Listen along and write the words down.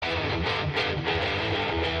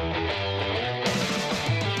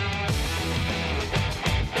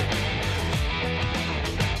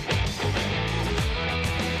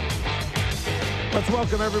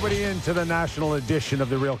welcome everybody into the national edition of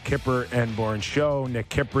the Real Kipper and Bourne Show. Nick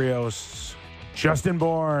Kiprios, Justin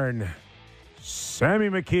Bourne, Sammy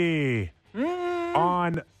McKee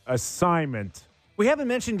on assignment. We haven't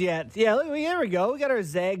mentioned yet. Yeah, there we go. We got our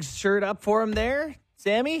Zags shirt up for him there.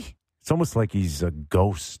 Sammy? It's almost like he's a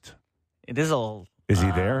ghost. It is a little... Is he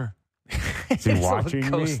there? Is he watching me?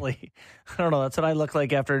 Ghostly. I don't know. That's what I look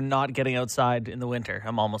like after not getting outside in the winter.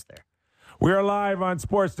 I'm almost there. We are live on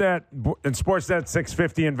Sportsnet and Sportsnet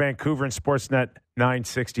 650 in Vancouver and Sportsnet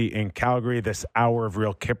 960 in Calgary. This hour of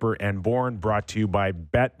Real Kipper and Bourne brought to you by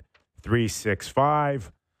Bet365.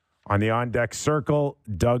 On the on-deck circle,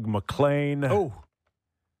 Doug McLean. Oh.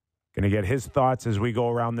 Going to get his thoughts as we go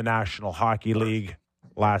around the National Hockey League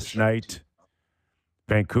last night.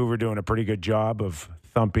 Vancouver doing a pretty good job of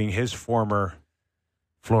thumping his former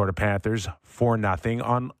Florida Panthers 4-0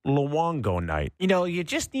 on Luongo night. You know, you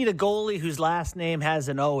just need a goalie whose last name has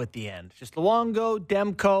an O at the end. Just Luongo,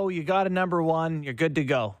 Demko, you got a number one, you're good to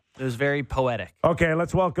go. It was very poetic. Okay,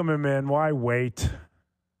 let's welcome him in. Why wait?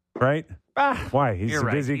 Right? Why? He's a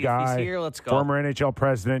busy guy. He's here, let's go. Former NHL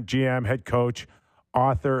president, GM, head coach,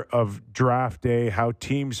 author of Draft Day, How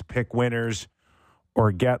Teams Pick Winners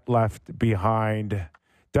or Get Left Behind.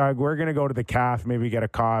 Doug, we're going to go to the CAF, maybe get a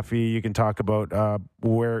coffee. You can talk about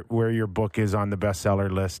where your book is on the bestseller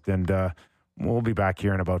list, and we'll be back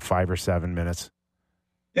here in about 5 or 7 minutes.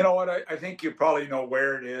 You know what? I think you probably know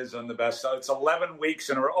where it is on the bestseller. It's 11 weeks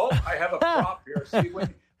in a row. Oh, I have a prop here. See,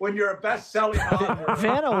 when you're a best-selling author.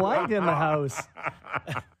 Vanna White in the house.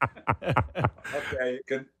 Okay.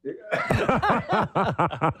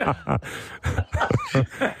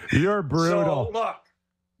 You're brutal. So, look.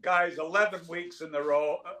 Guys, 11 weeks in a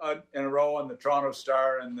row on the Toronto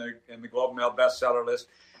Star and the Globe and Mail bestseller list.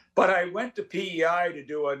 But I went to PEI to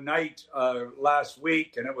do a night last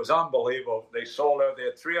week, and it was unbelievable. They sold out. They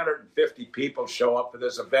had 350 people show up for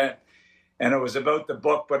this event, and it was about the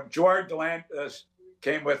book. But George Delant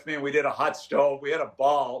came with me, and we did a hot stove. We had a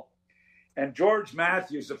ball. And George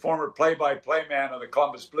Matthews, the former play-by-play man of the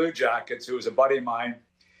Columbus Blue Jackets, who was a buddy of mine,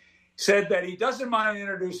 said that he doesn't mind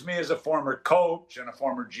introducing me as a former coach and a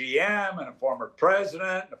former GM and a former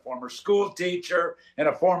president and a former school teacher and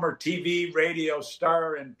a former TV radio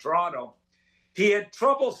star in Toronto. He had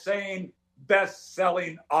trouble saying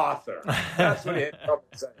best-selling author. That's what he had trouble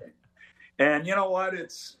saying. And you know what?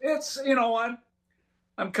 It's you know what?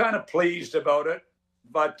 I'm kind of pleased about it.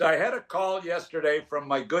 But I had a call yesterday from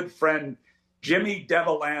my good friend Jimmy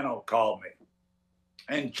Devellano called me.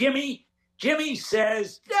 And Jimmy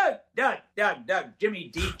says, Doug,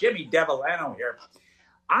 Jimmy Devellano here.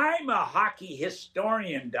 I'm a hockey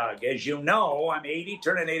historian, Doug. As you know, I'm 80,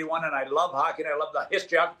 turning 81, and I love hockey, and I love the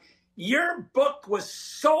history of hockey. Your book was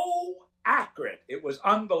so accurate. It was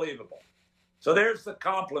unbelievable. So there's the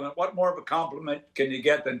compliment. What more of a compliment can you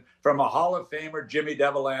get than from a Hall of Famer, Jimmy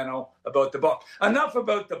Devellano, about the book? Enough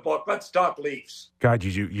about the book. Let's talk Leafs. God,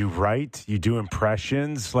 you write? You do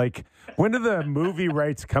impressions? Like, when do the movie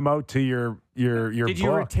rights come out to your book? Did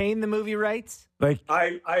you retain the movie rights? Like,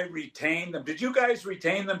 I retained them. Did you guys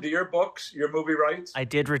retain them to your books, your movie rights? I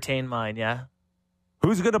did retain mine, yeah.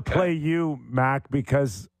 Who's going to play you, Mac?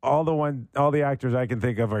 Because all the actors I can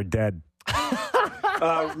think of are dead.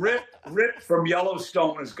 Rip from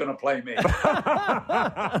Yellowstone is going to play me.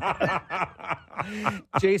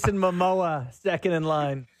 Jason Momoa, second in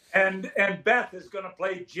line. And Beth is going to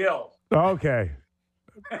play Jill. Okay.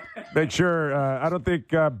 Make sure. I don't think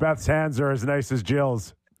Beth's hands are as nice as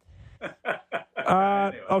Jill's.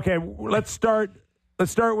 Anyway. Okay, let's start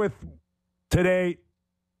with today.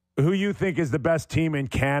 Who you think is the best team in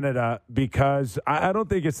Canada? Because I don't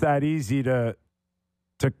think it's that easy to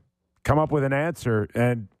come up with an answer,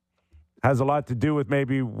 and has a lot to do with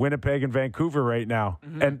maybe Winnipeg and Vancouver right now,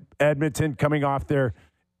 and Edmonton coming off their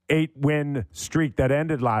 8-win streak that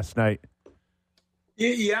ended last night.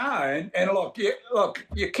 Yeah, and look,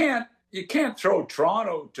 you can't throw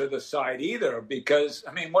Toronto to the side either, because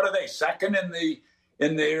I mean, what are they, second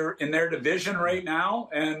in their division right now,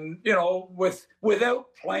 and you know, without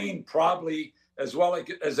playing probably as well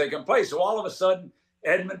as they can play. So all of a sudden,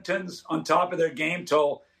 Edmonton's on top of their game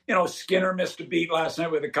till. You know, Skinner missed a beat last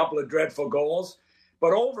night with a couple of dreadful goals.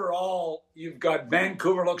 But overall, you've got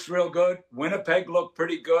Vancouver looks real good. Winnipeg looked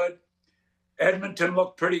pretty good. Edmonton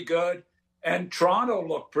looked pretty good. And Toronto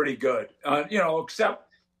looked pretty good. Except,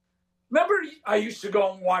 remember I used to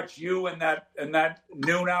go and watch you and that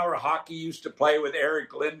noon hour hockey you used to play with Eric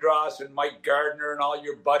Lindros and Mike Gardner and all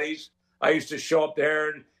your buddies? I used to show up there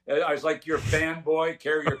and I was like your fanboy,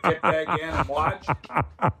 carry your kit bag in and watch.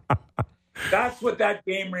 That's what that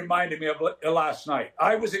game reminded me of last night.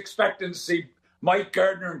 I was expecting to see Mike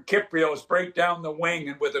Gardner and Kyprios break down the wing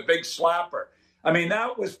and with a big slapper. I mean,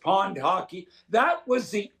 that was pond hockey. That was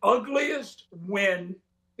the ugliest win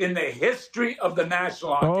in the history of the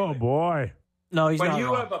National Hockey League. Oh, boy. No, he's When not you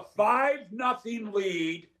wrong. have a 5-0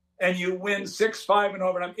 lead and you win 6-5 in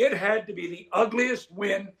overtime, it had to be the ugliest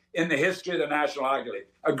win in the history of the National Hockey League.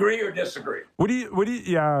 Agree or disagree? What do you,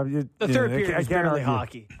 yeah. The third period I is can't barely argue.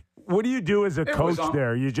 hockey. What do you do as a coach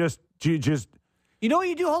there? You just, You know what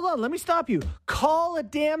you do? Hold on. Let me stop you. Call a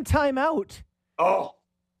damn timeout. Oh,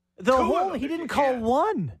 The Two of whole them he if didn't you call can.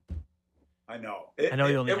 one. I know. I know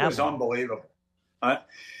you only it have was one. unbelievable.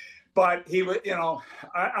 But he was,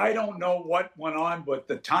 I don't know what went on, but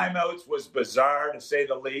the timeouts was bizarre to say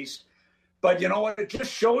the least. But you know what? It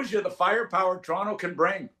just shows you the firepower Toronto can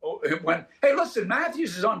bring. Hey, listen,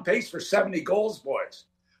 Matthews is on pace for 70 goals, boys.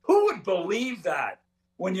 Who would believe that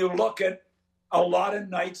when you look at a lot of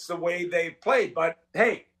nights the way they've played? But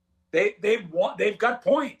hey, they've won. They've got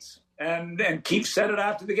points, and Keefe said it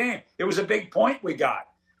after the game. It was a big point we got,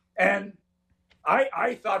 and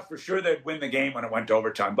I thought for sure they'd win the game when it went to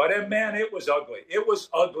overtime. But man, it was ugly. It was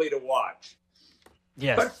ugly to watch.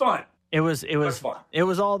 Yes. But fun. It was fun. It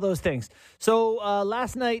was all those things. So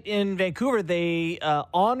last night in Vancouver, they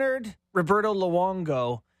honored Roberto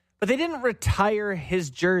Luongo, but they didn't retire his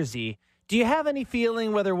jersey. Do you have any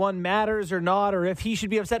feeling whether one matters or not, or if he should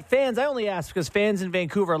be upset? Fans, I only ask because fans in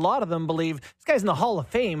Vancouver, a lot of them believe this guy's in the Hall of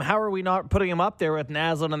Fame. How are we not putting him up there with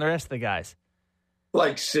Naslund and the rest of the guys?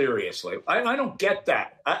 Like, seriously, I don't get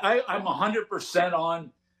that. I'm 100%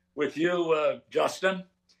 on with you, Justin.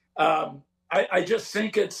 I just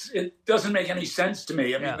think it doesn't make any sense to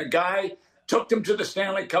me. I mean, the guy took them to the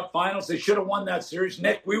Stanley Cup Finals. They should have won that series.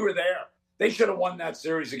 Nick, we were there. They should have won that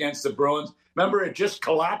series against the Bruins. Remember, it just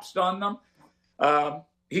collapsed on them.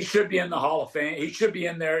 He should be in the Hall of Fame. He should be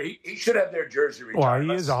in there. He should have their jersey retired.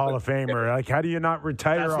 Well, he is a Hall of Famer. Like, how do you not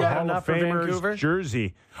retire That's a not Hall enough of for Vancouver? Famer's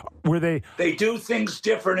jersey? Were they? They do things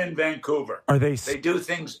different in Vancouver. Are they? They do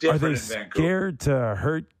things Are different they in Vancouver. scared to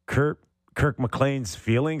hurt Kirk McLean's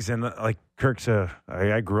feelings? And like Kirk's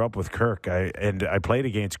I grew up with Kirk. I played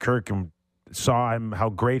against Kirk and saw him how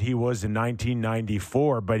great he was in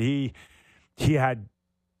 1994. But he had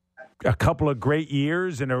a couple of great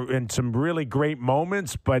years and some really great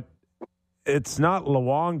moments, but it's not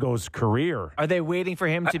Luongo's career. Are they waiting for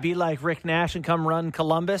him to be like Rick Nash and come run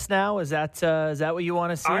Columbus now? Is that what you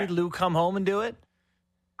want to see? Lou come home and do it?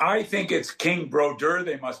 I think it's King Brodeur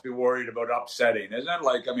they must be worried about upsetting, isn't it?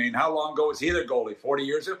 Like, I mean, how long ago was he the goalie? 40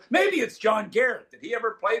 years ago? Maybe it's John Garrett. Did he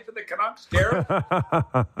ever play for the Canucks, Garrett?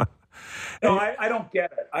 No, I don't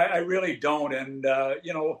get it. I really don't. And,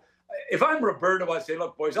 if I'm Roberto, I say,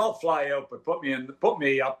 look, boys, I'll fly out, but put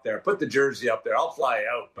me up there. Put the jersey up there. I'll fly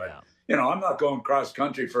out. But, I'm not going cross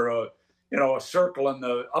country for a circle in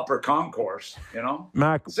the upper concourse,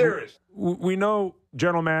 Mac, serious. We know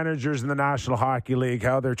general managers in the National Hockey League,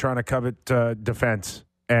 how they're trying to covet defense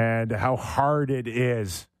and how hard it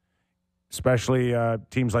is, especially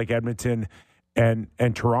teams like Edmonton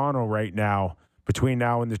and Toronto right now, between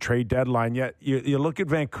now and the trade deadline. Yet you look at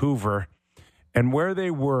Vancouver and where they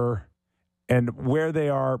were and where they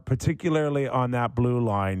are, particularly on that blue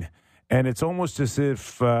line, and it's almost as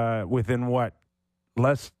if within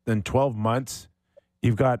less than 12 months,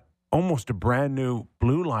 you've got almost a brand new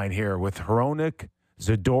blue line here with Hronek,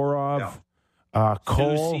 Zadorov,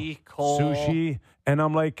 Cole, Sushi, and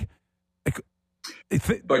I'm like,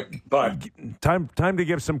 but time to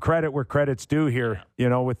give some credit where credit's due here.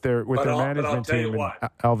 With their management team and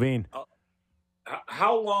Alvin.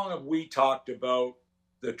 How long have we talked about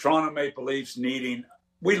the Toronto Maple Leafs needing?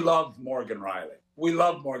 We love Morgan Riley.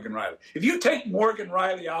 If you take Morgan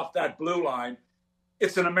Riley off that blue line,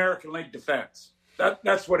 it's an American League defense.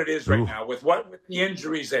 That's what it is right now. With the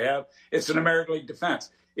injuries they have, it's an American League defense.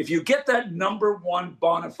 If you get that number one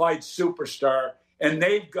bona fide superstar, and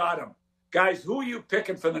they've got him, guys, who are you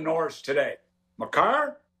picking for the Norris today?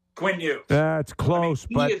 Makar? Quinn Hughes? That's close,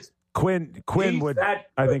 but Quinn would, that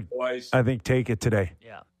good, I think, boys. I think, take it today.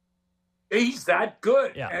 Yeah. He's that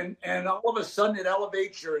good. Yeah. And all of a sudden it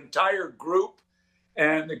elevates your entire group.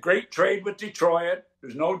 And the great trade with Detroit,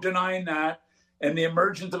 there's no denying that. And the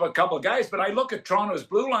emergence of a couple of guys. But I look at Toronto's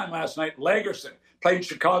blue line last night. Lagerson played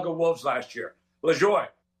Chicago Wolves last year. LaJoie,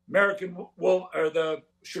 the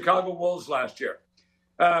Chicago Wolves last year.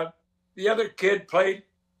 The other kid played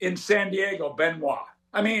in San Diego, Benoit.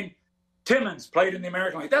 I mean, Timmins played in the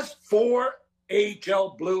American League. That's 4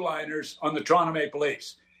 AHL blue liners on the Toronto Maple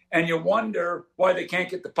Leafs. And you wonder why they can't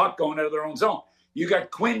get the puck going out of their own zone. You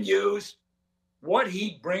got Quinn Hughes. What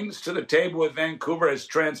he brings to the table with Vancouver has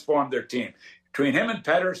transformed their team. Between him and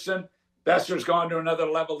Pettersson, Besser's gone to another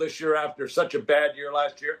level this year after such a bad year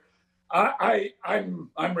last year. I'm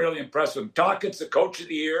really impressed with him. Tocchet's the coach of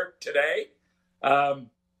the year today.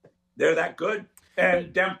 They're that good.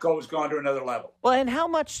 And Demko's gone to another level. Well, and how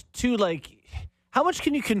much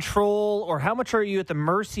can you control, or how much are you at the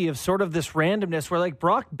mercy of sort of this randomness where, like,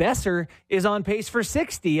 Brock Besser is on pace for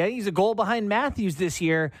 60. He's a goal behind Matthews this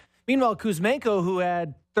year. Meanwhile, Kuzmenko, who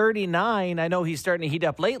had 39, I know he's starting to heat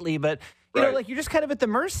up lately, but, you know, like, you're just kind of at the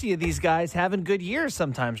mercy of these guys having good years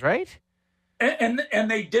sometimes, right? And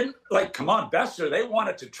they didn't, like, come on, Besser, they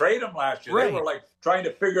wanted to trade him last year. Right. They were, like, trying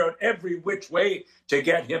to figure out every which way to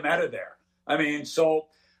get him out of there. I mean, so,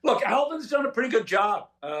 look, Alvin's done a pretty good job.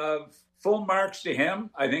 Full marks to him.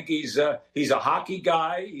 I think he's a hockey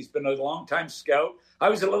guy. He's been a long-time scout. I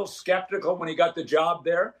was a little skeptical when he got the job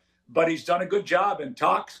there, but he's done a good job. And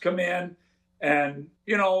Talk's come in, and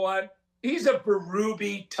you know what? He's a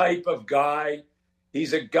Berube type of guy.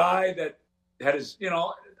 He's a guy that has, you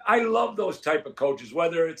know, I love those type of coaches,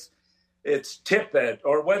 whether it's Tippett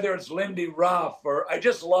or whether it's Lindy Ruff, or I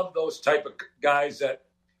just love those type of guys that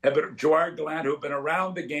have been, Gerard Gallant, who have been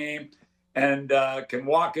around the game and can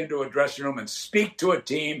walk into a dressing room and speak to a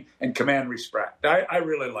team and command respect. I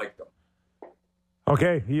really like them.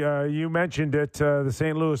 Okay, you mentioned it, the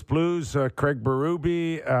St. Louis Blues, Craig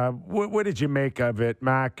Berube. What did you make of it,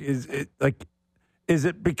 Mac? Is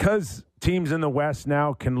it because teams in the West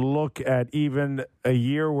now can look at even a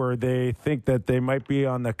year where they think that they might be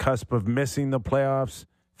on the cusp of missing the playoffs,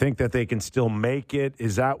 think that they can still make it?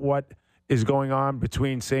 Is that what is going on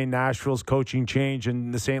between, say, Nashville's coaching change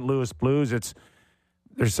and the St. Louis Blues?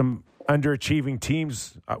 There's some underachieving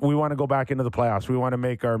teams. We want to go back into the playoffs. We want to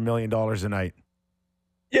make our $1 million a night.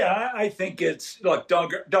 Yeah, I think it's, look,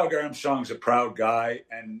 Doug Armstrong's a proud guy,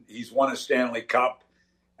 and he's won a Stanley Cup,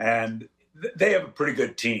 and they have a pretty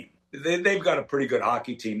good team. They've got a pretty good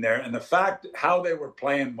hockey team there. And the fact how they were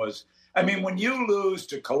playing was, I mean, when you lose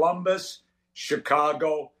to Columbus,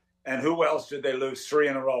 Chicago, and who else did they lose 3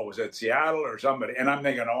 in a row? Was it Seattle or somebody? And I'm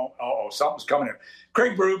thinking, oh, something's coming here.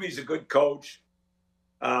 Craig Berube's a good coach.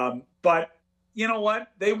 But you know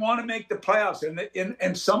what? They want to make the playoffs.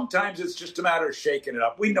 And sometimes it's just a matter of shaking it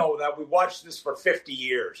up. We know that. We watched this for 50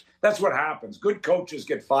 years. That's what happens. Good coaches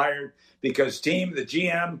get fired because the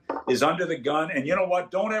GM is under the gun. And you know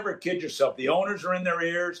what? Don't ever kid yourself. The owners are in their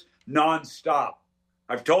ears nonstop.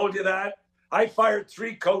 I've told you that. I fired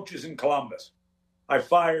 3 coaches in Columbus. I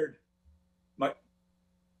fired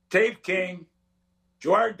Dave King,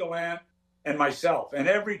 Gerard Gallant, and myself. And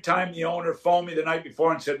every time the owner phoned me the night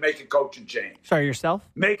before and said, make a coaching change. Sorry, yourself?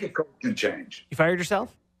 Make a coaching change. You fired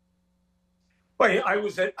yourself? Well, I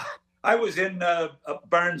was in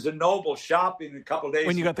Barnes & Noble shopping a couple of days.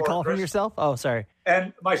 When you got the call from yourself? Oh, sorry.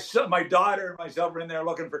 And my daughter and myself were in there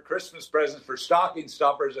looking for Christmas presents for stocking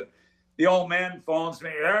stuffers. And the old man phones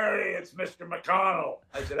me, hey, it's Mr. McConnell.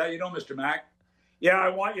 I said, how you doing, Mr. Mac? Yeah, I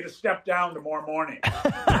want you to step down tomorrow morning. And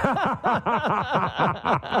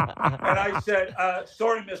I said,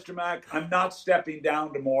 sorry, Mr. Mac, I'm not stepping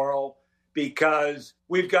down tomorrow because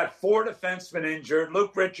we've got 4 defensemen injured.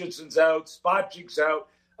 Luke Richardson's out. Spacek's out.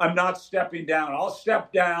 I'm not stepping down. I'll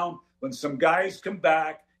step down when some guys come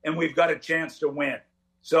back and we've got a chance to win.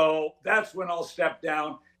 So that's when I'll step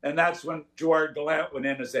down, and that's when Gerard Gallant went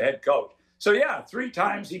in as the head coach. So, yeah, 3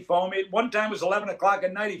 times he phoned me. One time it was 11 o'clock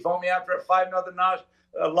at night. He phoned me after a 5-0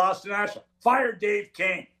 loss to Nashville. Fired Dave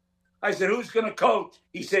King. I said, who's going to coach?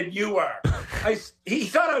 He said, you are. He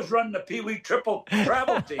thought I was running the Pee Wee triple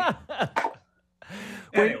travel team.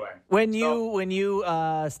 Anyway. When you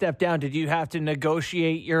stepped down, did you have to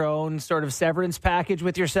negotiate your own sort of severance package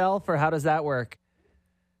with yourself, or how does that work?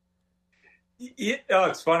 Yeah,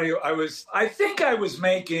 it's funny. I think I was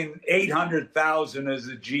making $800,000 as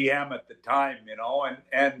a GM at the time, you know,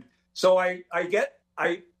 and so I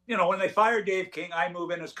when they fired Dave King, I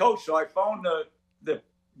move in as coach. So I phoned the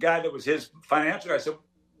guy that was his financial guy. I said,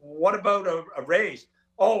 what about a raise?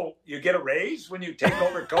 Oh, you get a raise when you take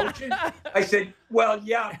over coaching? I said, well,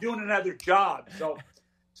 yeah, I'm doing another job.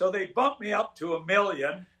 So they bumped me up to $1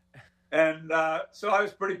 million. And so I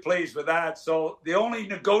was pretty pleased with that. So the only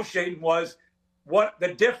negotiating was what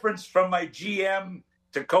the difference from my GM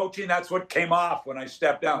to coaching. That's what came off when I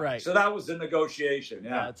stepped down. Right. So that was the negotiation.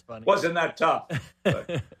 Yeah, that's funny. Wasn't that tough?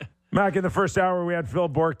 Mac, in the first hour, we had Phil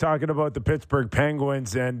Bourque talking about the Pittsburgh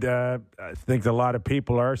Penguins, and I think a lot of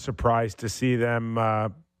people are surprised to see them,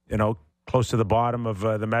 close to the bottom of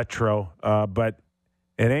the Metro. But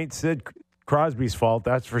it ain't Sid Crosby's fault,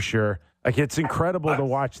 that's for sure. Like, it's incredible to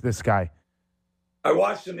watch this guy. I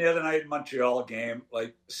watched him the other night in Montreal game.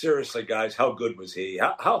 Like, seriously, guys, how good was he?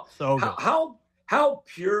 How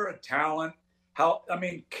pure a talent,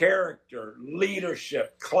 character,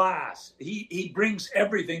 leadership, class. He brings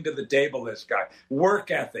everything to the table, this guy.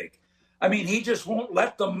 Work ethic. I mean, he just won't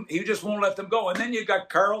let them go. And then you got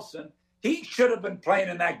Carlson. He should have been playing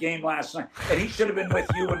in that game last night, and he should have been with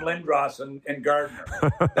you and Lindros and Gardner.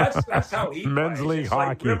 That's how he Men's plays. league It's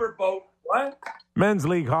hockey. like riverboat. What? Men's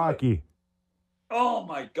league hockey. Oh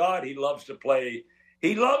my God, he loves to play.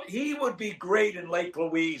 He would be great in Lake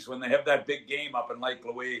Louise when they have that big game up in Lake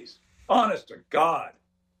Louise. Honest to God.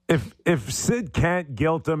 If Sid can't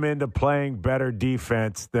guilt him into playing better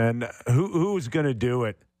defense, then who's going to do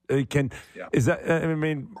it? Is that? I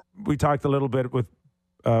mean, we talked a little bit with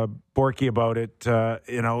Borky about it.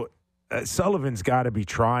 Sullivan's got to be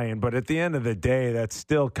trying, but at the end of the day, that's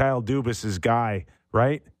still Kyle Dubas's guy,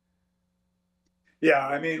 right? Yeah,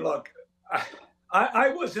 I mean, look, I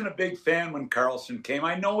wasn't a big fan when Carlson came.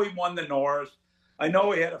 I know he won the Norris. I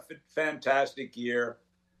know he had a fantastic year.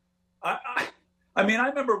 I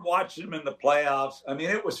remember watching him in the playoffs. I mean,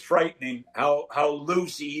 it was frightening how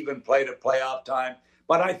loose he even played at playoff time.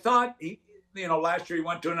 But I thought last year he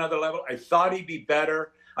went to another level. I thought he'd be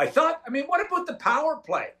better. What about the power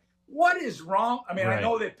play? What is wrong? I mean, right. I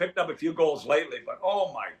know they picked up a few goals lately, but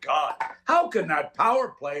oh my God, how can that power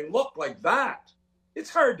play look like that? It's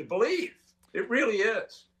hard to believe. It really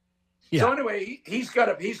is. Yeah. So anyway, he's got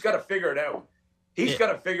to figure it out. He's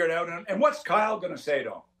got to figure it out. And what's Kyle going to say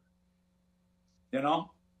to him?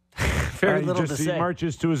 Very little to say. He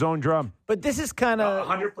marches to his own drum. But this is kind of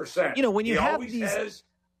 100%. When you have these.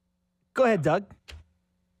 Go ahead, Doug.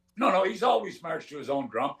 No, he's always marched to his own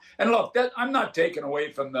drum. And look, I'm not taking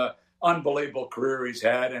away from the unbelievable career he's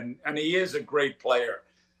had, and he is a great player.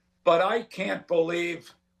 But I can't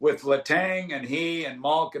believe with Letang and he and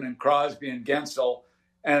Malkin and Crosby and Gensel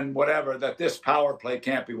and whatever that this power play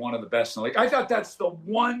can't be one of the best in the league. I thought that's the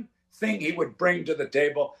one thing he would bring to the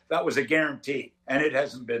table that was a guarantee, and it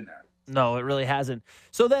hasn't been there. No, it really hasn't.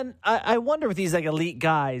 So then I wonder with these elite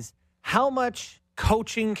guys, how much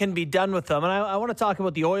coaching can be done with them. And I want to talk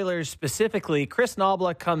about the Oilers specifically. Chris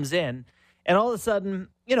Knoblauch comes in, and all of a sudden,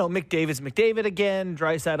 McDavid's McDavid again,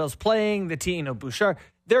 Draisaitl's playing, the team, Bouchard,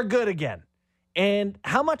 they're good again. And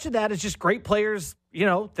how much of that is just great players,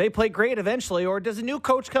 they play great eventually, or does a new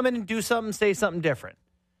coach come in and do something, say something different?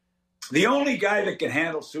 The only guy that can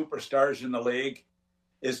handle superstars in the league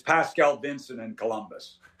is Pascal Vincent in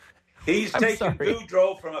Columbus. He's taken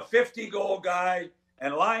Boudreau from a 50-goal guy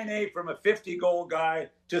and Laine from a 50-goal guy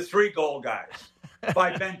to 3-goal guys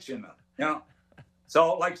by benching them.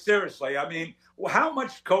 So, seriously, I mean, how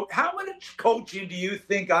much coaching do you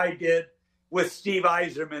think I did with Steve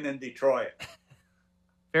Yzerman in Detroit?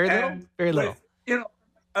 Very little.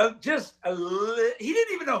 Just a little. He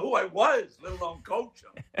didn't even know who I was, let alone coach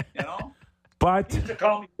him. But he used to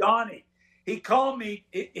call me Donnie. He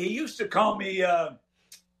used to call me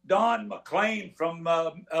Don McLean from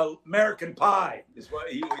American Pie. Is what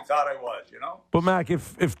he thought I was. But Mac,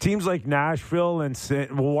 if teams like Nashville and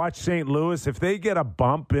we'll watch St. Louis, if they get a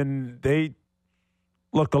bump and they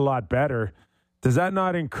look a lot better, does that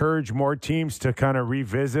not encourage more teams to kind of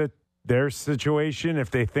revisit their situation if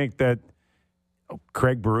they think that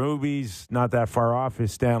Craig Berube's not that far off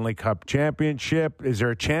his Stanley Cup championship? Is there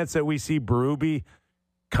a chance that we see Berube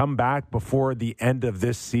come back before the end of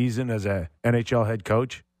this season as a NHL head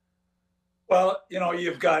coach? Well,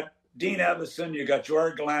 you've got Dean Evason, you've got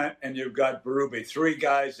Gerard Gallant, and you've got Berube, three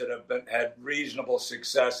guys that have had reasonable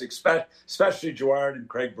success, especially Gerard and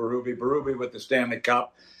Craig Berube. Berube with the Stanley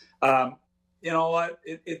Cup. You know what?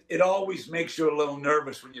 It always makes you a little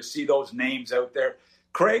nervous when you see those names out there.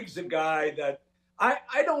 Craig's a guy that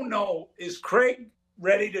I don't know. Is Craig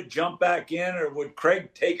ready to jump back in, or would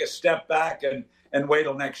Craig take a step back and wait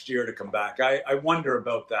till next year to come back? I wonder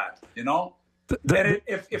about that, And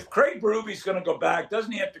if Craig Berube's going to go back,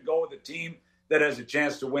 doesn't he have to go with a team that has a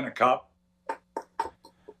chance to win a cup?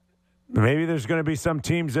 Maybe there's going to be some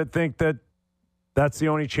teams that think that that's the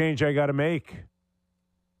only change I got to make.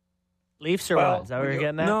 Leafs or what? Is that what you're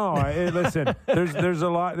getting at? No, listen.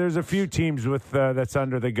 There's a few teams with that's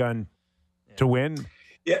under the gun to win.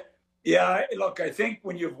 Yeah. Look, I think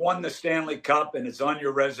when you've won the Stanley Cup and it's on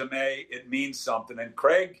your resume, it means something. And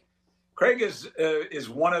Craig is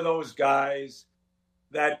one of those guys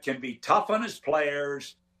that can be tough on his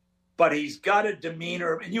players, but he's got a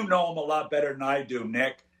demeanor, and you know him a lot better than I do,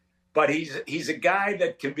 Nick. But he's a guy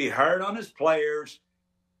that can be hard on his players.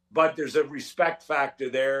 But there's a respect factor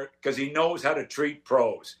there because he knows how to treat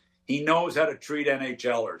pros. He knows how to treat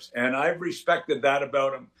NHLers. And I've respected that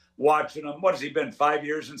about him, watching him. What has he been, 5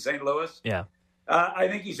 years in St. Louis? Yeah. I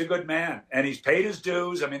think he's a good man, and he's paid his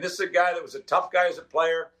dues. I mean, this is a guy that was a tough guy as a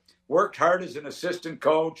player, worked hard as an assistant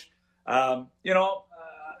coach. I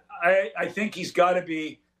think he's got to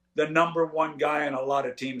be the number one guy on a lot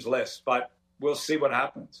of teams' lists, but we'll see what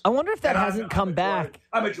happens. I wonder if that hasn't come back.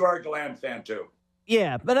 I'm a Gerard Gallant fan, too.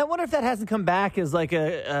 Yeah, but I wonder if that hasn't come back as like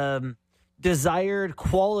a desired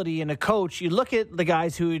quality in a coach. You look at the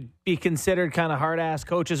guys who would be considered kind of hard-ass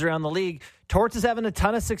coaches around the league. Torts is having a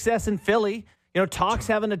ton of success in Philly. Talk's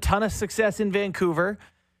having a ton of success in Vancouver.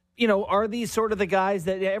 Are these sort of the guys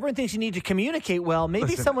that everyone thinks you need to communicate well?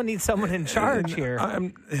 Maybe someone needs someone in charge here.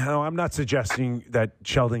 I'm not suggesting that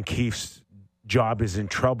Sheldon Keefe's job is in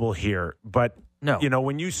trouble here, but no.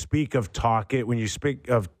 When you speak of Tocchet, when you speak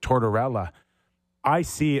of Tortorella, I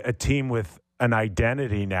see a team with an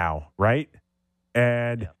identity now, right?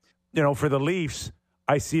 And for the Leafs,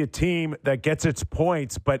 I see a team that gets its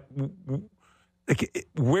points, but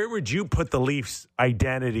where would you put the Leafs'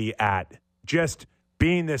 identity at? Just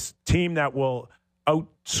being this team that will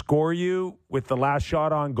outscore you with the last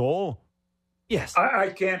shot on goal? Yes. I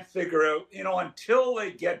can't figure out, until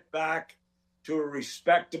they get back to a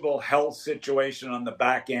respectable health situation on the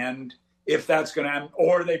back end, if that's going to happen,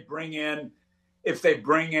 or if they bring in a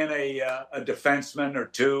defenseman or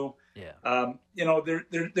two,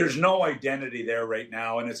 there's no identity there right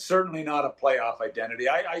now, and it's certainly not a playoff identity.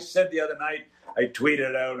 I said the other night, I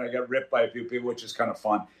tweeted out, and I got ripped by a few people, which is kind of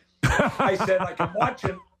fun. I said,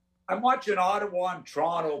 I'm watching Ottawa and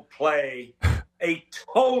Toronto play a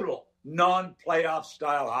total non-playoff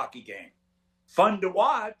style hockey game. Fun to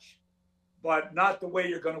watch, but not the way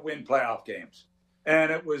you're going to win playoff games.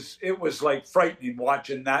 And it was like frightening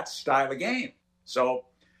watching that style of game. So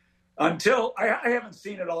until I haven't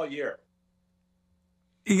seen it all year.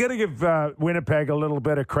 You got to give Winnipeg a little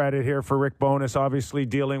bit of credit here for Rick Bowness, obviously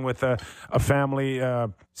dealing with a family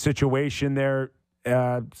situation there.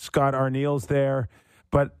 Scott Arniel's there,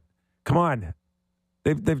 but come on,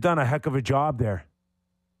 they've done a heck of a job there.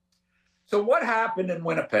 So what happened in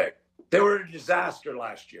Winnipeg? They were a disaster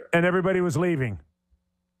last year, and everybody was leaving,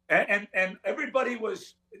 and everybody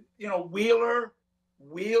was, Wheeler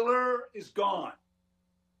is gone.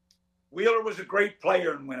 Wheeler was a great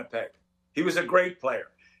player in Winnipeg. He was a great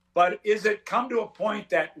player, but is it come to a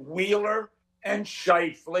point that Wheeler and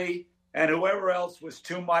Scheifele and whoever else was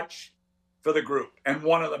too much for the group, and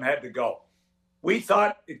one of them had to go? We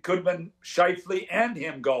thought it could have been Scheifele and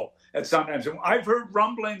him go at sometimes. And I've heard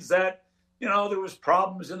rumblings that, there was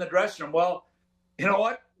problems in the dressing room. Well, you know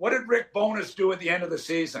what? What did Rick Bowness do at the end of the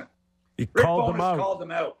season? Rick Bowness called them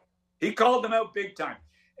out. He called them out big time.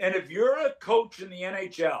 And if you're a coach in the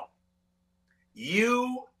NHL,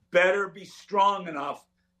 you better be strong enough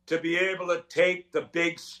to be able to take the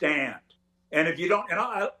big stand. And if you don't,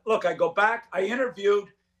 I go back, I interviewed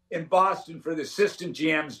in Boston for the assistant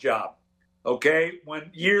GM's job,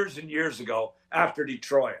 years and years ago after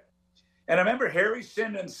Detroit. And I remember Harry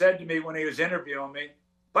Sinden said to me when he was interviewing me,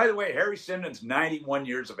 by the way, Harry Sinden's 91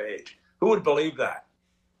 years of age. Who would believe that?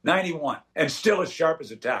 91, and still as sharp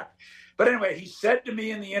as a tack. But anyway, he said to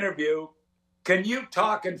me in the interview, can you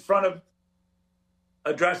talk in front of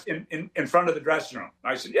in front of the dressing room?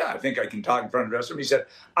 I said, yeah, I think I can talk in front of the dressing room. He said,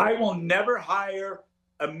 I will never hire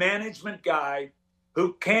a management guy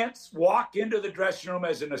who can't walk into the dressing room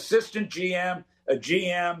as an assistant GM, a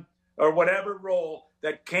GM, or whatever role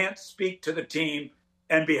that can't speak to the team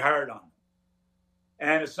and be hard on them.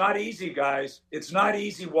 And it's not easy, guys. It's not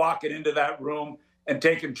easy walking into that room and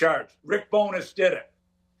taking charge. Rick Bowness did it.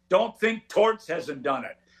 Don't think Torts hasn't done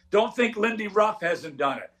it. Don't think Lindy Ruff hasn't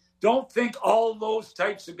done it. Don't think all those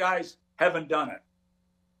types of guys haven't done it.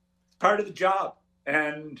 It's part of the job.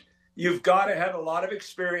 And you've got to have a lot of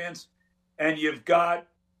experience, and you've got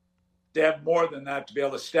to have more than that to be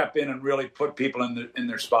able to step in and really put people in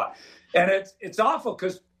their spot. And it's awful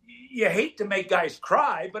because you hate to make guys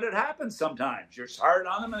cry, but it happens sometimes. You're hard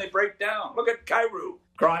on them and they break down. Look at Kyrou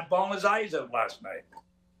crying, bawling his eyes out last night.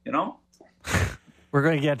 We're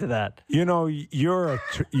going to get to that.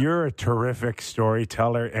 You're a terrific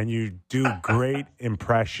storyteller, and you do great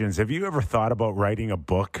impressions. Have you ever thought about writing a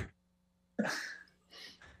book?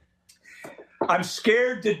 I'm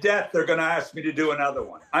scared to death they're going to ask me to do another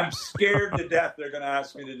one. I'm scared to death they're going to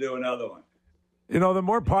ask me to do another one. The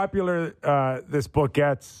more popular this book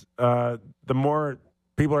gets, the more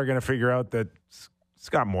people are going to figure out that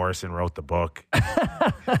Scott Morrison wrote the book.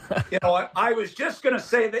 You know what? I was just going to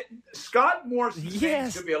say that Scott Morrison's name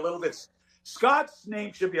should be a little bit. Scott's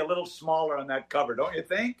name should be a little smaller on that cover, don't you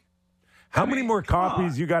think? How many more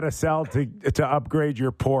copies you got to sell to upgrade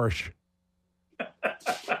your Porsche?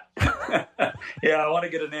 Yeah, I want to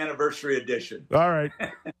get an anniversary edition. All right.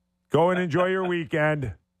 Go and enjoy your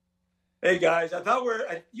weekend. Hey, guys, I thought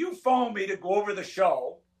you phoned me to go over the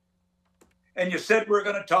show, and you said we're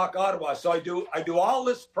going to talk Ottawa. So I do all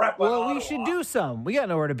this prep on Well, Ottawa, we should do some. We got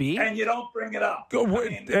nowhere to be. and you don't bring it up.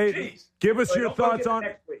 Hey, give us your thoughts on,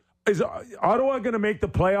 is Ottawa going to make the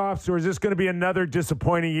playoffs, or is this going to be another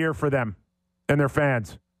disappointing year for them and their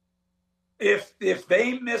fans? If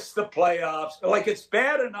they miss the playoffs, like it's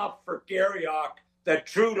bad enough for Garriock that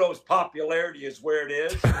Trudeau's popularity is where it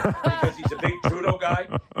is because he's a big Trudeau guy.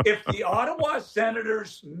 If the Ottawa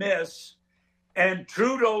Senators miss and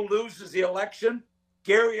Trudeau loses the election,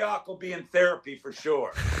 Garriock will be in therapy for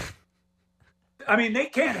sure. I mean, they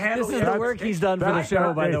can't handle This is the work he's done for the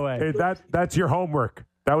show, by the way. Hey, that's your homework.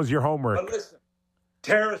 That was your homework. But listen,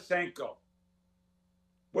 Tarasenko,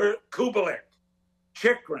 Kubalik,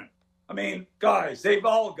 Chychrun. I mean, guys, they've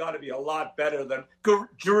all got to be a lot better than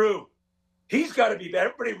Drew. He's got to be better.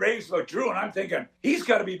 Everybody raves about Drew, and I'm thinking he's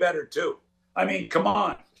got to be better too. I mean, come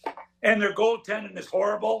on. And their goaltending is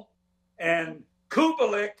horrible. And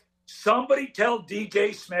Kubalik, somebody tell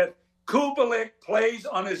DJ Smith, Kubalik plays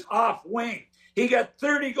on his off wing. He got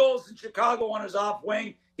 30 goals in Chicago on his off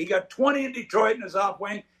wing. He got 20 in Detroit in his off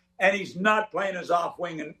wing, and he's not playing his off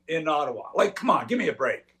wing in Ottawa. Like, come on, give me a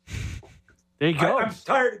break. There you go. I'm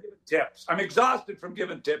tired of giving tips. I'm exhausted from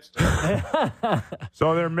giving tips to them.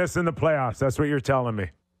 So they're missing the playoffs. That's what you're telling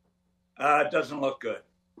me. It doesn't look good.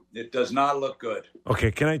 It does not look good.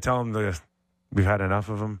 Okay, can I tell them we've had enough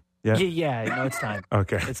of them? Yeah. Yeah, no, it's time.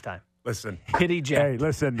 Okay. It's time. Listen. Hit eject. Hey,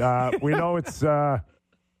 listen, we know it's, you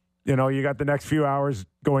got the next few hours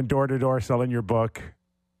going door to door selling your book.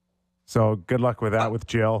 So good luck with that with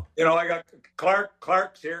Jill. I got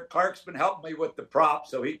Clark's here. Clark's been helping me with the prop,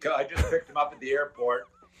 so I just picked him up at the airport.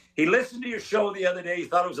 He listened to your show the other day. He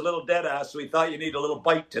thought it was a little dead ass, so he thought you need a little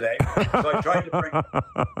bite today. So I tried to bring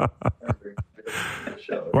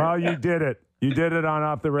Well, you did it. You did it on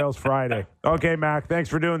Off the Rails Friday. Okay, Mac, thanks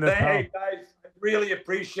for doing this, pal. Hey, guys, I really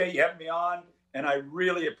appreciate you having me on, and I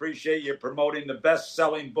really appreciate you promoting the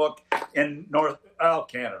best-selling book in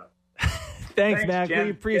Canada. Thanks, Mac. Jen.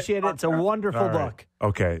 We appreciate it. It's a wonderful book.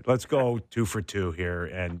 Okay, let's go 2 for 2 here.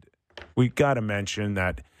 And we got to mention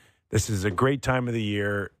that this is a great time of the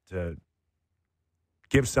year to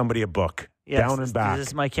give somebody a book. Yes, Down and Back. Is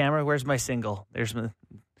this my camera? Where's my single? There's my...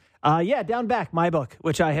 Down Back, my book,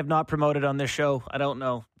 which I have not promoted on this show. I don't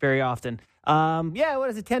know very often. What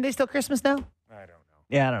is it, 10 days till Christmas now? I don't know.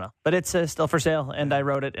 Yeah, I don't know. But it's still for sale, and I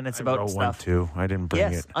wrote it, and it's about wrote stuff. one, too. I didn't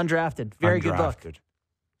bring it. Undrafted. Very good book.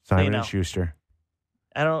 Simon & Schuster.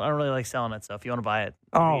 I don't really like selling it, so if you want to buy it,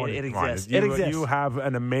 it exists. It exists. You have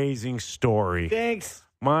an amazing story. Thanks.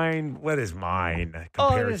 Mine, what is mine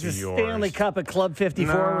compared there's to a yours? Stanley Cup at Club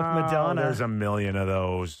 54 with Madonna. There's a million of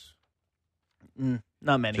those.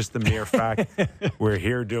 Not many. Just the mere fact we're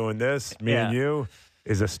here doing this, me and you,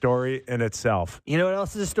 is a story in itself. You know what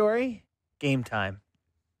else is a story? Game Time.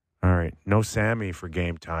 All right. No Sammy for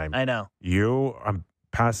Game Time. I know. I'm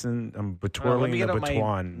twirling the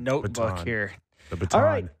baton. Notebook here. The baton. All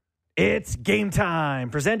right. It's Game Time,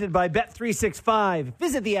 presented by Bet365.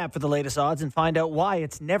 Visit the app for the latest odds and find out why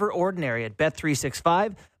it's never ordinary at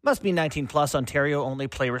Bet365. Must be 19 plus, Ontario only.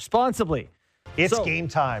 Play responsibly. It's Game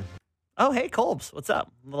Time. Oh, hey, Kolbs. What's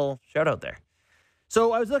up? Little shout out there.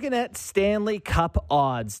 So I was looking at Stanley Cup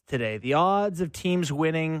odds today. The odds of teams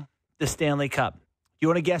winning the Stanley Cup. You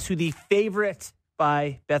want to guess who the favorite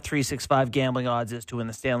by Bet365 gambling odds is to win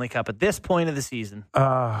the Stanley Cup at this point of the season?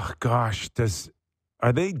 Gosh,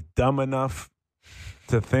 are they dumb enough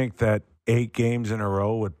to think that 8 games in a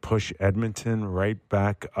row would push Edmonton right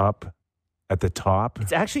back up at the top?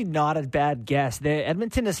 It's actually not a bad guess.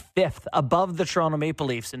 Edmonton is 5th above the Toronto Maple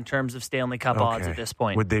Leafs in terms of Stanley Cup odds at this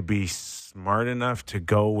point. Would they be smart enough to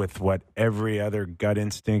go with what every other gut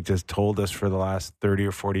instinct has told us for the last 30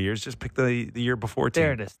 or 40 years? Just pick the year before team.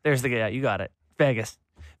 There it is. There's you got it. Vegas.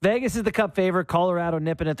 Vegas is the Cup favorite. Colorado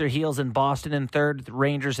nipping at their heels in Boston in 3rd.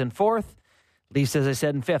 Rangers in 4th. Leafs, as I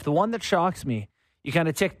said, in 5th. The one that shocks me, you kind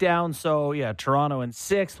of tick down. So, Toronto in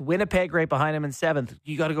 6th. Winnipeg right behind them in 7th.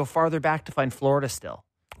 You got to go farther back to find Florida still.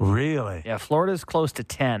 Really? Yeah, Florida's close to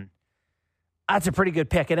 10. That's a pretty good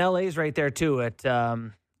pick. And LA's right there, too, at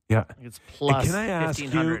it's plus 1,500. Can I ask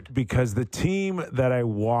you, because the team that I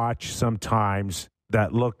watch sometimes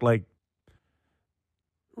that look like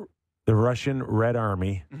the Russian Red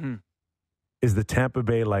Army is the Tampa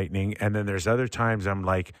Bay Lightning. And then there's other times I'm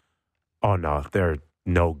like, oh, no, they're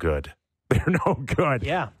no good. They're no good.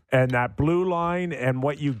 Yeah. And that blue line and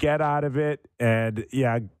what you get out of it. And,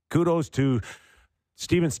 kudos to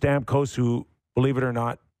Steven Stamkos, who, believe it or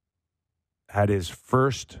not, had his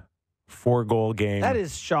first 4-goal game. That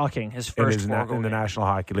is shocking, his first 4-goal game. In the National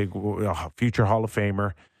Hockey League, future Hall of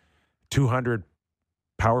Famer. 200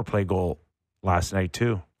 power play goal last night,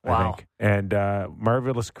 too. I Wow. think, and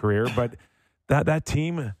marvelous career. But that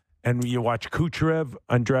team, and you watch Kucherov,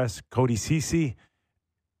 Andres, Cody Ceci,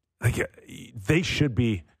 like they should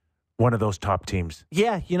be one of those top teams.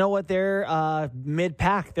 Yeah, you know what? They're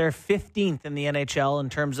mid-pack. They're 15th in the NHL in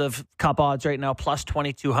terms of cup odds right now, plus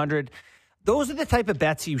 2,200. Those are the type of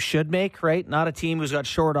bets you should make, right? Not a team who's got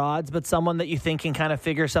short odds, but someone that you think can kind of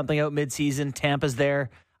figure something out midseason. Tampa's there.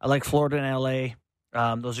 I like Florida and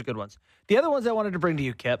LA. Those are good ones. The other ones I wanted to bring to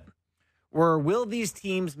you, Kip, were will these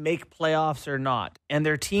teams make playoffs or not? And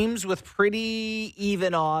they're teams with pretty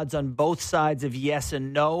even odds on both sides of yes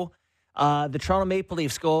and no. The Toronto Maple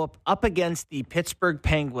Leafs go up against the Pittsburgh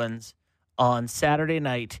Penguins on Saturday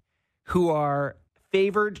night, who are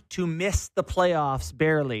favored to miss the playoffs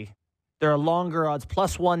barely. There are longer odds,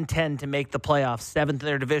 plus 110 to make the playoffs, seventh in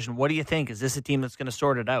their division. What do you think? Is this a team that's going to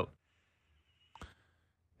sort it out?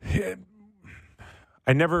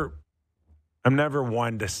 I'm never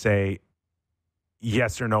one to say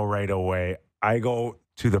yes or no right away. I go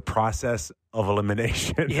to the process of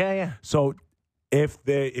elimination. Yeah. So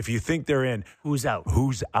if you think they're in, Who's out?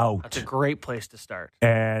 who's out? That's a great place to start.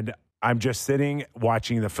 And I'm just sitting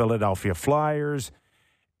watching the Philadelphia Flyers,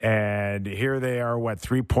 and here they are,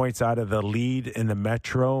 3 points out of the lead in the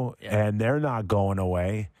Metro, and they're not going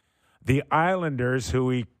away. The Islanders, who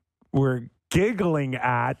we were giggling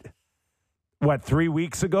at, 3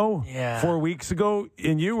 weeks ago? Yeah. 4 weeks ago?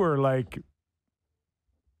 And you were like,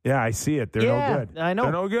 yeah, I see it. They're no good. I know.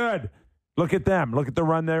 They're no good. Look at them. Look at the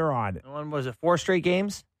run they're on. When was it, 4 straight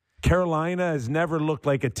games? Carolina has never looked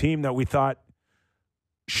like a team that we thought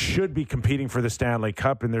should be competing for the Stanley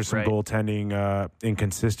Cup, and there's some goaltending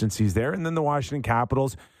inconsistencies there. And then the Washington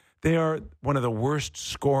Capitals, they are one of the worst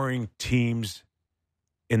scoring teams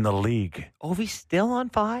in the league. Ovi still on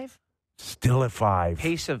 5? Still at 5.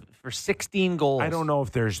 Pace for 16 goals. I don't know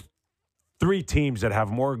if there's 3 teams that have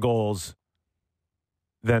more goals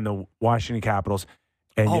than the Washington Capitals.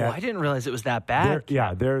 And yet, I didn't realize it was that bad.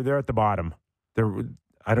 They're at the bottom.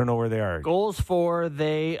 I don't know where they are. Goals for,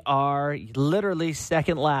 they are literally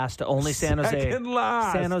second last to only San Jose. Second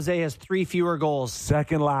last. San Jose has 3 fewer goals.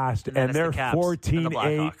 Second last. And they're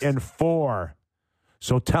 14-8-4.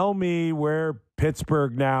 So tell me where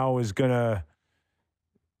Pittsburgh now is gonna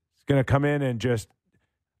come in and just,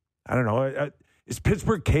 I don't know. Is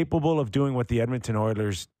Pittsburgh capable of doing what the Edmonton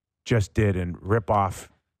Oilers just did and rip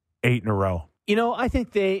off 8 in a row? You know, I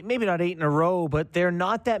think maybe not 8 in a row, but they're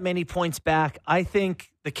not that many points back. I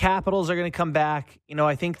think the Capitals are going to come back. You know,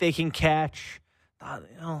 I think they can catch. I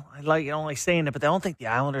don't like saying it, but I don't think the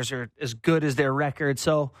Islanders are as good as their record.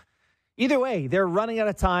 So either way, they're running out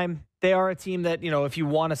of time. They are a team that, if you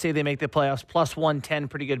want to say they make the playoffs, plus 110,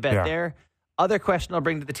 pretty good bet there. Other question I'll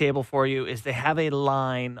bring to the table for you is they have a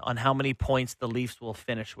line on how many points the Leafs will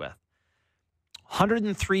finish with.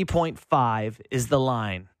 103.5 is the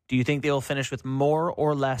line. Do you think they will finish with more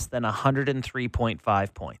or less than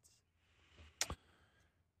 103.5 points?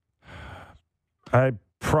 I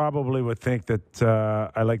probably would think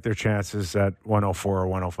that I like their chances at 104 or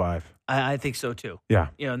 105. I think so too. Yeah.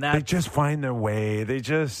 And they just find their way.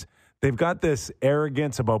 They've got this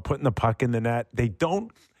arrogance about putting the puck in the net. They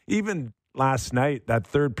don't, even last night, that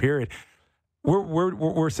third period,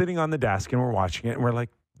 we're sitting on the desk and we're watching it and we're like,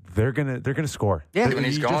 they're gonna score. Yeah. When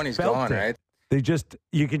he's gone, right?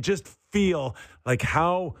 You can just feel like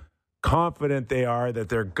how confident they are that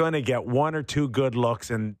they're going to get 1 or 2 good looks,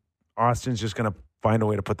 and Austin's just going to find a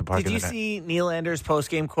way to put the puck in the net. Did you see Nylander's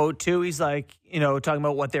post-game quote, too? He's like, talking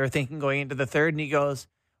about what they were thinking going into the third, and he goes,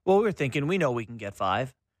 well, we were thinking, we know we can get 5.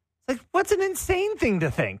 It's like, what's an insane thing to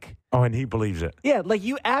think? Oh, and he believes it. Yeah, like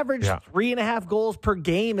you average 3.5 goals per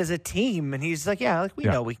game as a team, and he's like, we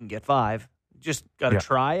know we can get 5. Just got to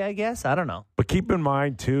try, I guess. I don't know. But keep in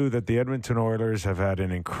mind, too, that the Edmonton Oilers have had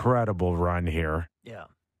an incredible run here. Yeah.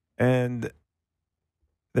 And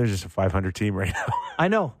they're just a 500 team right now. I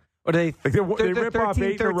know. Or they rip off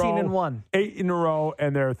 8 in a row. 13-1. 8 in a row,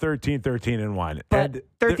 and they're 13-1. But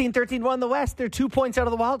 13-1 in the West. They're 2 points out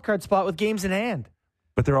of the wild card spot with games in hand.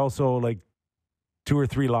 But they're also like 2 or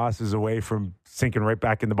 3 losses away from sinking right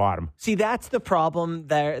back in the bottom. See, that's the problem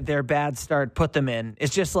their bad start put them in.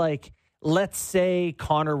 It's just like, let's say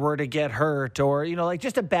Connor were to get hurt or,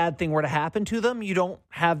 just a bad thing were to happen to them. You don't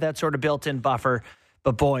have that sort of built-in buffer.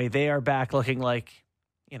 But, boy, they are back looking like,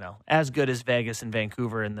 as good as Vegas and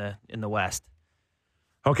Vancouver in the West.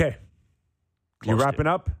 Okay. You wrapping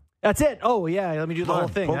up? That's it. Oh, yeah. Let me do the whole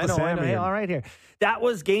thing. I know. Hey, all right here. That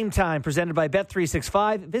was Game Time presented by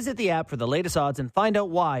Bet365. Visit the app for the latest odds and find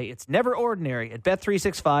out why it's never ordinary at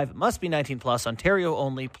Bet365. Must be 19 plus. Ontario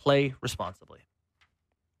only. Play responsibly.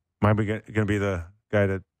 Am I going to be the guy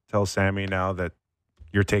that tells Sammy now that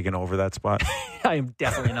you're taking over that spot? I am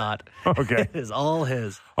definitely not. Okay. It is all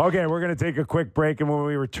his. Okay, we're going to take a quick break, and when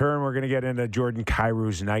we return, we're going to get into Jordan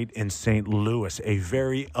Kyrou's night in St. Louis, a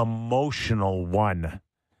very emotional one.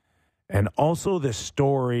 And also the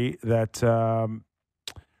story that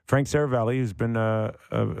Frank Saravelli, who's been a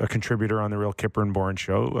contributor on the Real Kipper and Bourne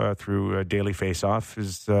show through Daily Face-Off,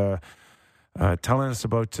 is telling us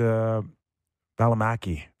about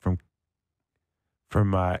Valimaki from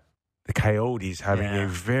the Coyotes having a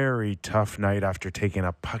very tough night after taking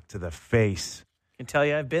a puck to the face. I can tell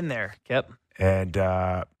you I've been there, Kip. And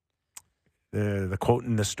the quote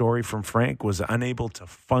in the story from Frank was unable to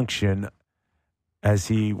function as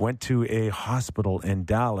he went to a hospital in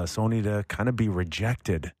Dallas, only to kind of be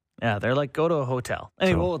rejected. Yeah, they're like, go to a hotel.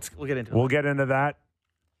 Anyway, we'll get into it. We'll get into that.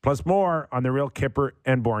 Plus more on the Real Kipper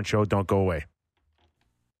and Bourne show. Don't go away.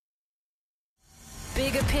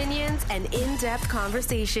 Big opinions and in-depth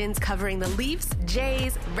conversations covering the Leafs,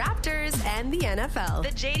 Jays, Raptors, and the NFL. The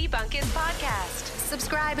JD Bunkis Podcast.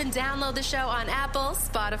 Subscribe and download the show on Apple,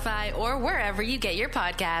 Spotify, or wherever you get your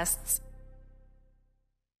podcasts.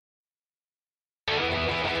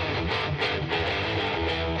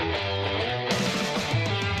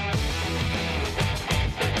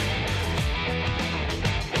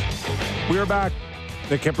 We are back.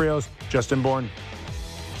 The Kiprios, Justin Bourne.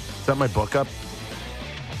 Is that my book up?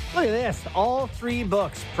 Look at this. All 3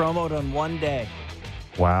 books promoted on one day.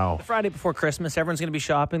 Wow. The Friday before Christmas, everyone's going to be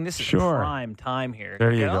shopping. This is prime time here.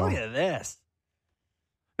 There you go. Look at this.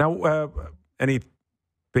 Now, any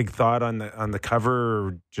big thought on the cover,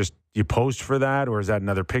 or just you posed for that, or is that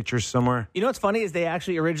another picture somewhere? You know what's funny is they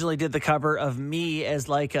actually originally did the cover of me as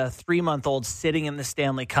like a 3-month-old sitting in the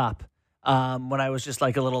Stanley Cup when I was just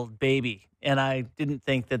like a little baby, and I didn't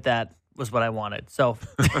think that was what I wanted. So,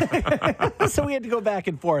 so we had to go back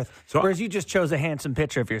and forth. Whereas you just chose a handsome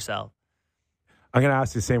picture of yourself. I'm going to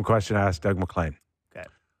ask the same question I asked Doug McLean. Okay.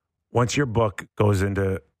 Once your book goes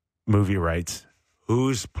into movie rights,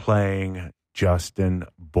 who's playing Justin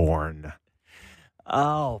Bourne?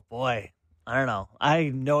 Oh, boy. I don't know. I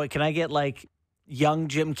know it. Can I get like young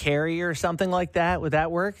Jim Carrey or something like that? Would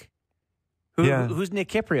that work? Who's Nick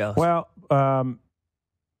Kiprios? Well,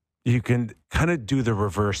 you can kind of do the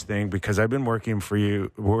reverse thing, because I've been working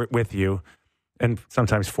with you, and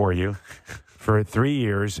sometimes for you, for 3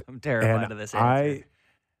 years. I'm terrified of this answer.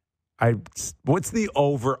 What's the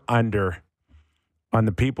over-under on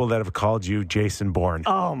the people that have called you Jason Bourne?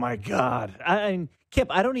 Oh, my God. Kip,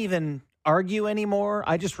 I don't even argue anymore.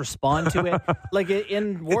 I just respond to it. Like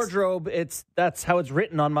in wardrobe, that's how it's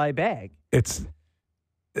written on my bag. It's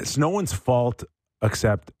no one's fault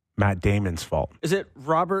except Matt Damon's fault. Is it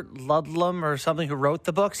Robert Ludlum or something who wrote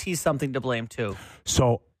the books? He's something to blame too.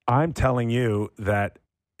 So I'm telling you that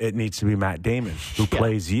it needs to be Matt Damon who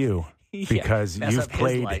plays you, because you've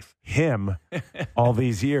played him all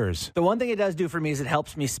these years. The one thing it does do for me is it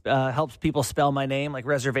helps people spell my name, like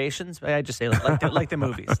reservations. I just say like the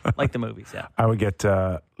movies, like the movies. Yeah, I would get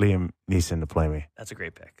Liam Neeson to play me. That's a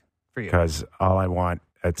great pick for you, because all I want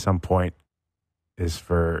at some point is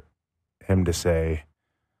for him to say,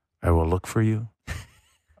 I will look for you,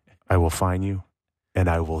 I will find you, and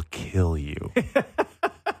I will kill you.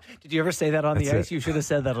 Did you ever say that on the ice? You should have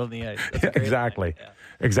said that on the ice. Exactly.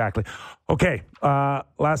 Exactly. Okay.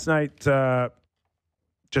 Last night,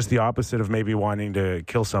 just the opposite of maybe wanting to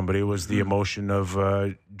kill somebody was the emotion of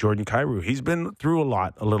Jordan Kyrou. He's been through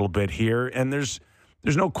a little bit here, and there's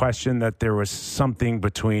no question that there was something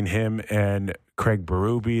between him and Craig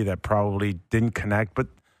Berube that probably didn't connect, but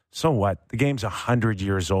so what? The game's 100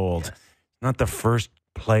 years old. Yes. Not the first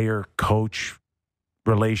player-coach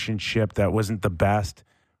relationship that wasn't the best.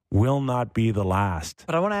 Will not be the last.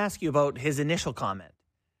 But I want to ask you about his initial comment.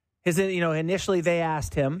 Initially they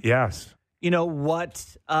asked him. Yes.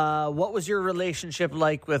 What was your relationship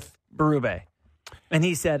like with Berube? And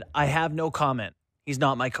he said, I have no comment. He's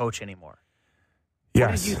not my coach anymore. Yes.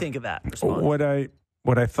 What did you think of that response?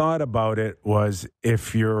 What I thought about it was,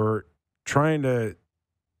 if you're trying to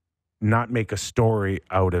not make a story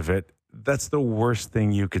out of it, that's the worst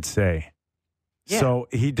thing you could say. Yeah. So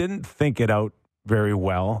he didn't think it out very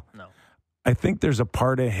well. No. I think there's a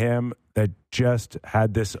part of him that just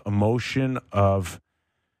had this emotion of,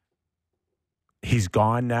 he's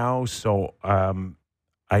gone now, so I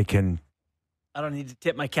don't need to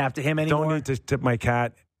tip my cap to him anymore. Don't need to tip my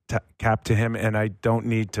cap to him, and I don't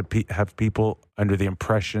need to have people under the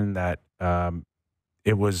impression that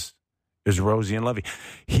it was Rosie and Levy.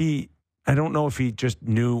 I don't know if he just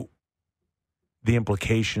knew the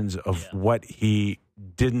implications of what he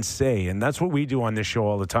didn't say. And that's what we do on this show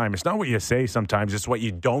all the time. It's not what you say sometimes, it's what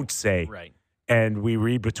you don't say. Right. and we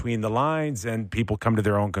read between the lines, and people come to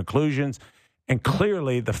their own conclusions. And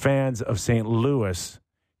clearly, the fans of St. Louis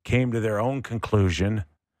came to their own conclusion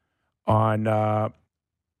on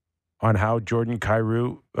how Jordan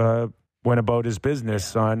Kyrou went about his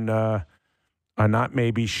business on not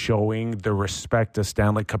maybe showing the respect a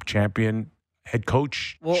Stanley Cup champion head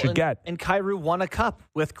coach should get. And Kyrou won a cup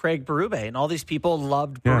with Craig Berube, and all these people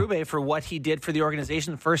loved Berube for what he did for the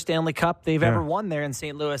organization. The first Stanley Cup they've ever won there in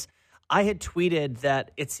St. Louis. I had tweeted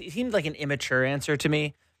that it seemed like an immature answer to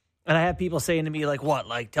me, and I have people saying to me, like, what,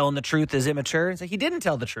 like telling the truth is immature? It's like, he didn't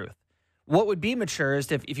tell the truth. What would be mature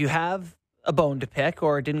is if you have a bone to pick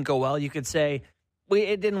or it didn't go well, you could say,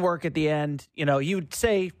 it didn't work at the end. You know, you'd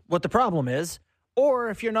say what the problem is, or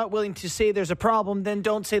if you're not willing to say there's a problem, then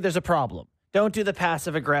don't say there's a problem. Don't do the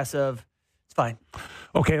passive-aggressive. It's fine.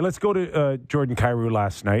 Okay, let's go to Jordan Kyrou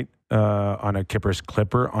last night on a Kippers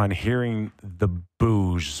Clipper on hearing the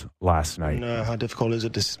boos last night. And, how difficult is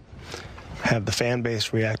it to have the fan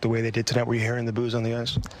base react the way they did tonight? Were you hearing the boos on the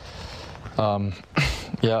ice?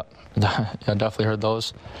 Yeah, definitely heard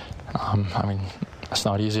those. I mean, it's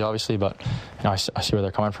not easy, obviously, but I see where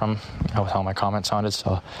they're coming from, with how my comments sounded.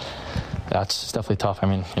 So that's definitely tough. I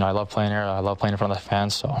mean, I love playing here. I love playing in front of the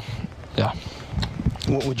fans. So, yeah.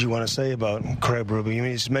 What would you want to say about Craig Berube? I mean,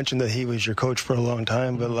 he's mentioned that he was your coach for a long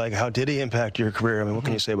time, but like, how did he impact your career? I mean, what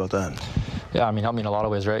can you say about that? Yeah, I mean, helped me in a lot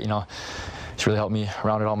of ways, right? He's really helped me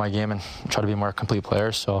round out my game and try to be a more complete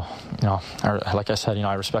player. So, like I said,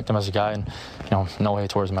 I respect him as a guy, and no hate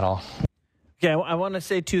towards him at all. Okay, I want to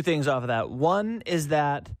say two things off of that. One is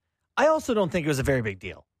that I also don't think it was a very big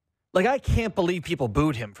deal. Like, I can't believe people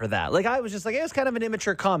booed him for that. Like, I was just like, it was kind of an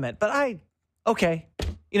immature comment, but okay.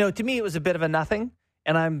 To me, it was a bit of a nothing,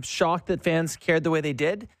 and I'm shocked that fans cared the way they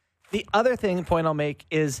did. The other point I'll make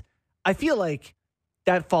is I feel like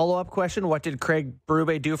that follow-up question, what did Craig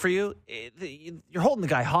Berube do for you? You're holding the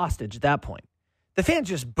guy hostage at that point. The fans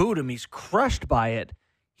just booed him. He's crushed by it.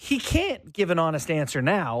 He can't give an honest answer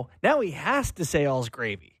now. Now he has to say all's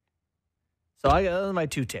gravy. So those are my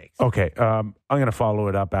two takes. Okay, I'm going to follow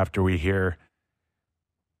it up after we hear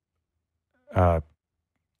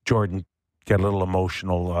Jordan get a little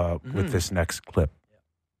emotional with this next clip.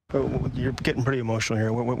 You're getting pretty emotional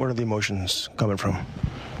here. Where are the emotions coming from?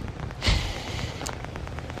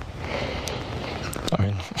 I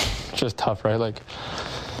mean, it's just tough, right? Like,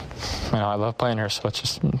 I love playing here, so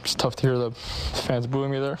it's tough to hear the fans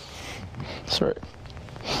booing me there. That's right.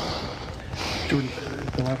 Jordan,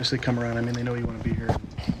 they'll obviously come around. I mean, they know you want to be here,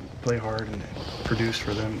 play hard, and produce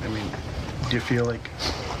for them. I mean, do you feel like,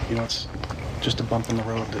 it's just a bump in the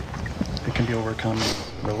road that it can be overcome and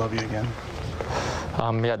they'll love you again?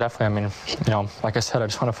 Yeah, definitely. I mean, like I said, I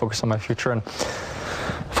just want to focus on my future and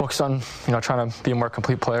focus on, trying to be a more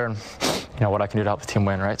complete player and, what I can do to help the team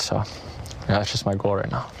win, right? So, yeah, that's just my goal right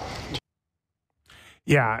now.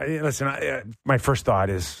 Yeah, listen, my first thought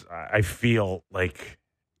is I feel like,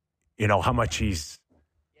 how much he's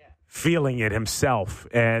feeling it himself.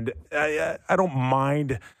 And I don't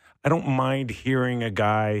mind hearing a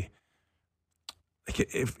guy, like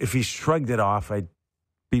if he shrugged it off, I'd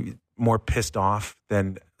be more pissed off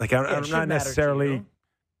than, like, I'm not necessarily,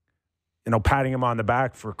 patting him on the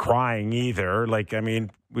back for crying either. Like, I mean,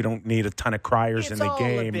 we don't need a ton of criers in the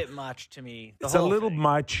game. It's a bit much to me. It's a little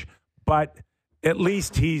much, but at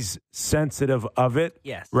least he's sensitive of it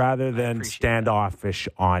rather than standoffish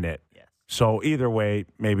on it. Yes. So either way,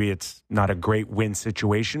 maybe it's not a great win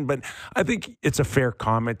situation, but I think it's a fair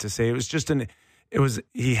comment to say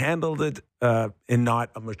he handled it in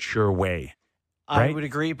not a mature way. Right? I would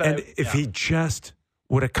agree, but if he just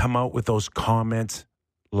would have come out with those comments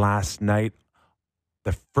last night,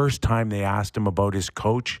 the first time they asked him about his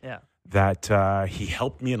coach, that he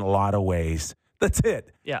helped me in a lot of ways. That's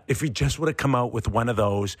it. Yeah. If he just would have come out with one of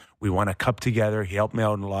those, we won a cup together, he helped me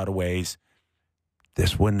out in a lot of ways,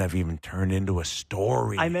 this wouldn't have even turned into a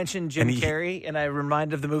story. I mentioned Jim Carrey, and I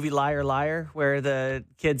reminded of the movie Liar, Liar, where the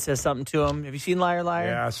kid says something to him. Have you seen Liar, Liar?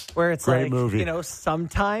 Yes. Where it's great like, movie.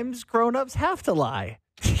 Sometimes grown-ups have to lie.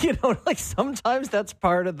 Like sometimes that's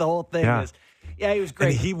part of the whole thing. Yeah, he was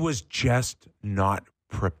great. And he was just not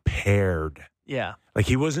prepared. Yeah. Like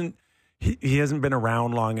he wasn't, he hasn't been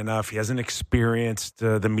around long enough. He hasn't experienced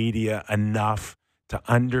the media enough to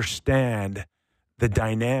understand the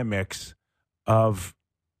dynamics of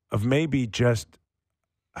maybe just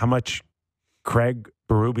how much Craig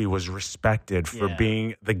Berube was respected for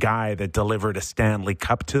being the guy that delivered a Stanley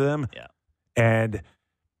Cup to them. Yeah. And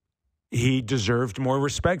he deserved more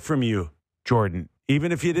respect from you, Jordan.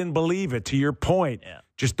 Even if you didn't believe it, to your point,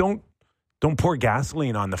 just don't pour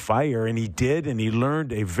gasoline on the fire. And he did, and he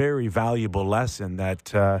learned a very valuable lesson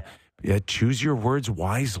that choose your words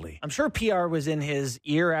wisely. I'm sure PR was in his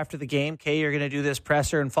ear after the game. Okay, you're going to do this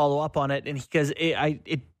presser and follow up on it. And because I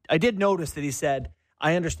did notice that he said,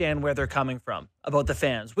 I understand where they're coming from about the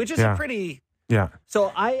fans, which is a pretty. Yeah.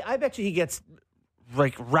 So I bet you he gets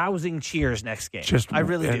like rousing cheers next game. I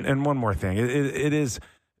really do. And one more thing, it is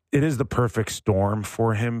the perfect storm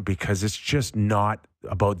for him because it's just not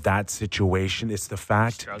about that situation. It's the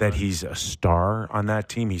fact that he's a star on that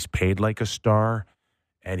team. He's paid like a star,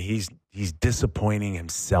 and he's disappointing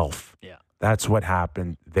himself. Yeah, that's what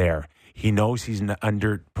happened there. He knows he's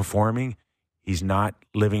underperforming. He's not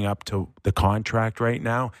living up to the contract right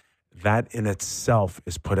now. That in itself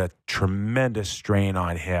has put a tremendous strain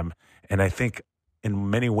on him. And I think in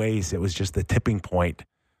many ways it was just the tipping point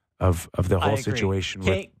of the whole situation.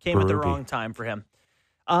 Came at the wrong time for him.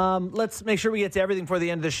 Let's make sure we get to everything before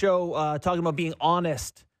the end of the show. Talking about being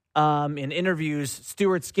honest in interviews.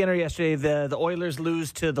 Stuart Skinner yesterday, the Oilers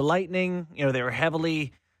lose to the Lightning. You know, they were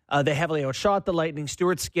heavily outshot the Lightning.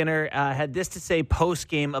 Stuart Skinner had this to say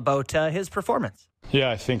post-game about his performance.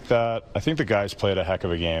 Yeah, I think the guys played a heck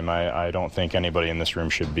of a game. I don't think anybody in this room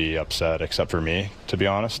should be upset except for me, to be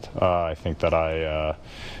honest. I think that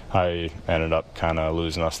I ended up kind of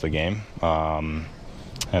losing us the game.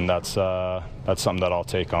 And that's something that I'll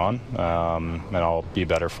take on, and I'll be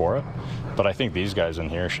better for it. But I think these guys in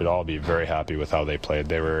here should all be very happy with how they played.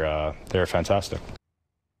 They were fantastic.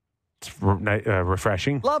 It's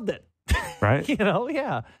refreshing. Loved it. Right?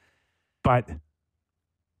 Yeah. But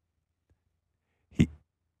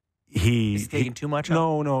he's taking too much.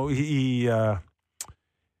 No. He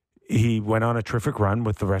went on a terrific run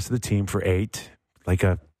with the rest of the team for 8, like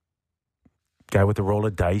a guy with a roll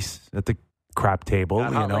of dice at the crap table.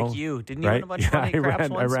 Like you. Didn't you win a bunch of money craps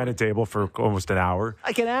once? I ran a table for almost an hour.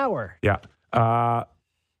 Like an hour. Yeah.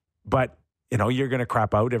 But, you're going to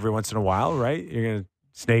crap out every once in a while, right? You're going to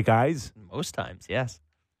snake eyes. Most times, yes.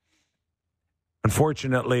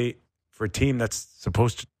 Unfortunately, for a team that's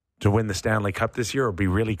supposed to win the Stanley Cup this year or be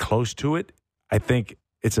really close to it, I think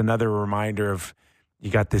it's another reminder of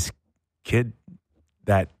you got this kid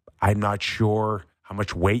that I'm not sure how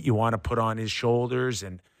much weight you want to put on his shoulders,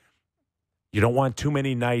 and you don't want too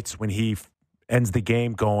many nights when he ends the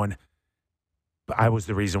game going, I was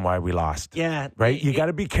the reason why we lost. Yeah. Right? You got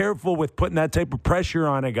to be careful with putting that type of pressure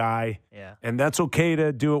on a guy. Yeah. And that's okay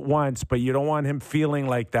to do it once, but you don't want him feeling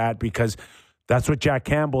like that because that's what Jack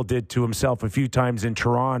Campbell did to himself a few times in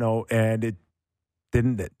Toronto, and it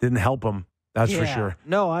didn't help him. That's for sure.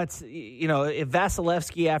 No, it's if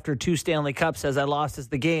Vasilevsky after 2 Stanley Cups says I lost us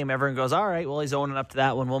the game, everyone goes, all right, well, he's owning up to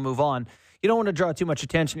that one. We'll move on. You don't want to draw too much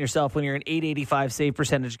attention to yourself when you're an .885 save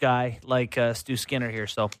percentage guy like Stu Skinner here.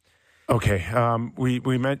 So, okay,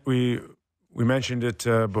 we mentioned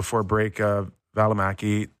it before break.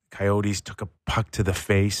 Valimaki Coyotes took a puck to the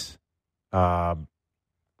face,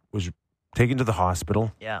 was taken to the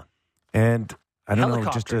hospital. Yeah, and I don't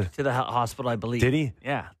know, just to the hospital, I believe. Did he?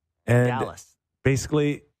 Yeah, and Dallas.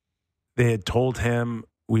 Basically, they had told him,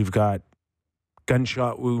 we've got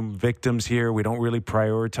gunshot wound victims here. We don't really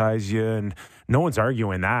prioritize you, and no one's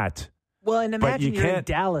arguing that. Well, and imagine you're in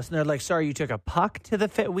Dallas, and they're like, sorry, you took a puck to the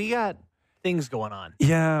face. We got things going on.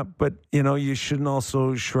 Yeah, but, you shouldn't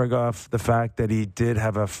also shrug off the fact that he did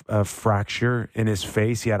have a fracture in his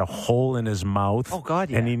face. He had a hole in his mouth. Oh, God,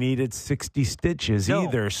 yeah. And he needed 60 stitches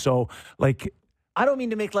either. So, I don't mean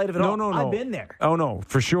to make light of it all. No. I've been there. Oh, no,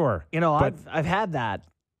 for sure. I've had that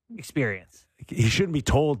experience. He shouldn't be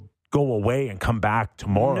told, go away and come back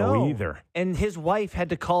tomorrow either. And his wife had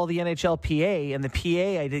to call the NHLPA, and the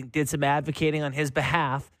PA, I think, did some advocating on his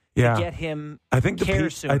behalf to get him care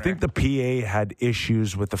sooner. I think the PA had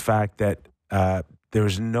issues with the fact that there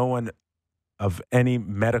was no one of any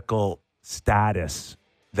medical status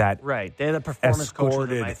that they're the performance coach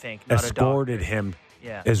with him, I think, not escorted him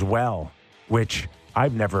as well, which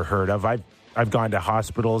I've never heard of. I've gone to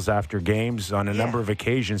hospitals after games on a number of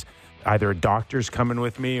occasions. Either a doctor's coming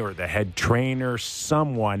with me or the head trainer,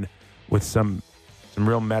 someone with some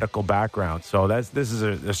real medical background. So this is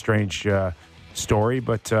a strange story,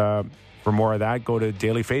 but for more of that, go to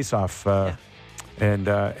Daily Faceoff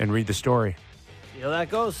and read the story. See how that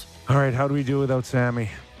goes. All right, how do we do without Sammy?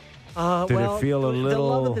 Did it feel a little... The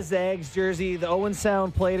love of the Zags jersey, the Owen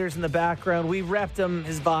Sound platers in the background. We repped him,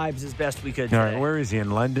 his vibes, as best we could today. All right, where is he?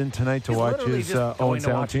 In London tonight to watch his Owen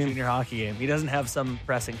Sound team? A junior hockey game. He doesn't have some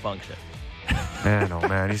pressing function. Man, oh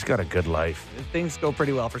man, he's got a good life. Things go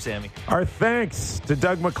pretty well for Sammy. Our thanks to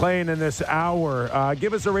Doug MacLean in this hour.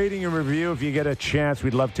 Give us a rating and review if you get a chance.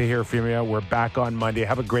 We'd love to hear from you. We're back on Monday.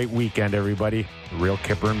 Have a great weekend, everybody. The real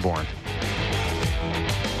Kipper and Bourne.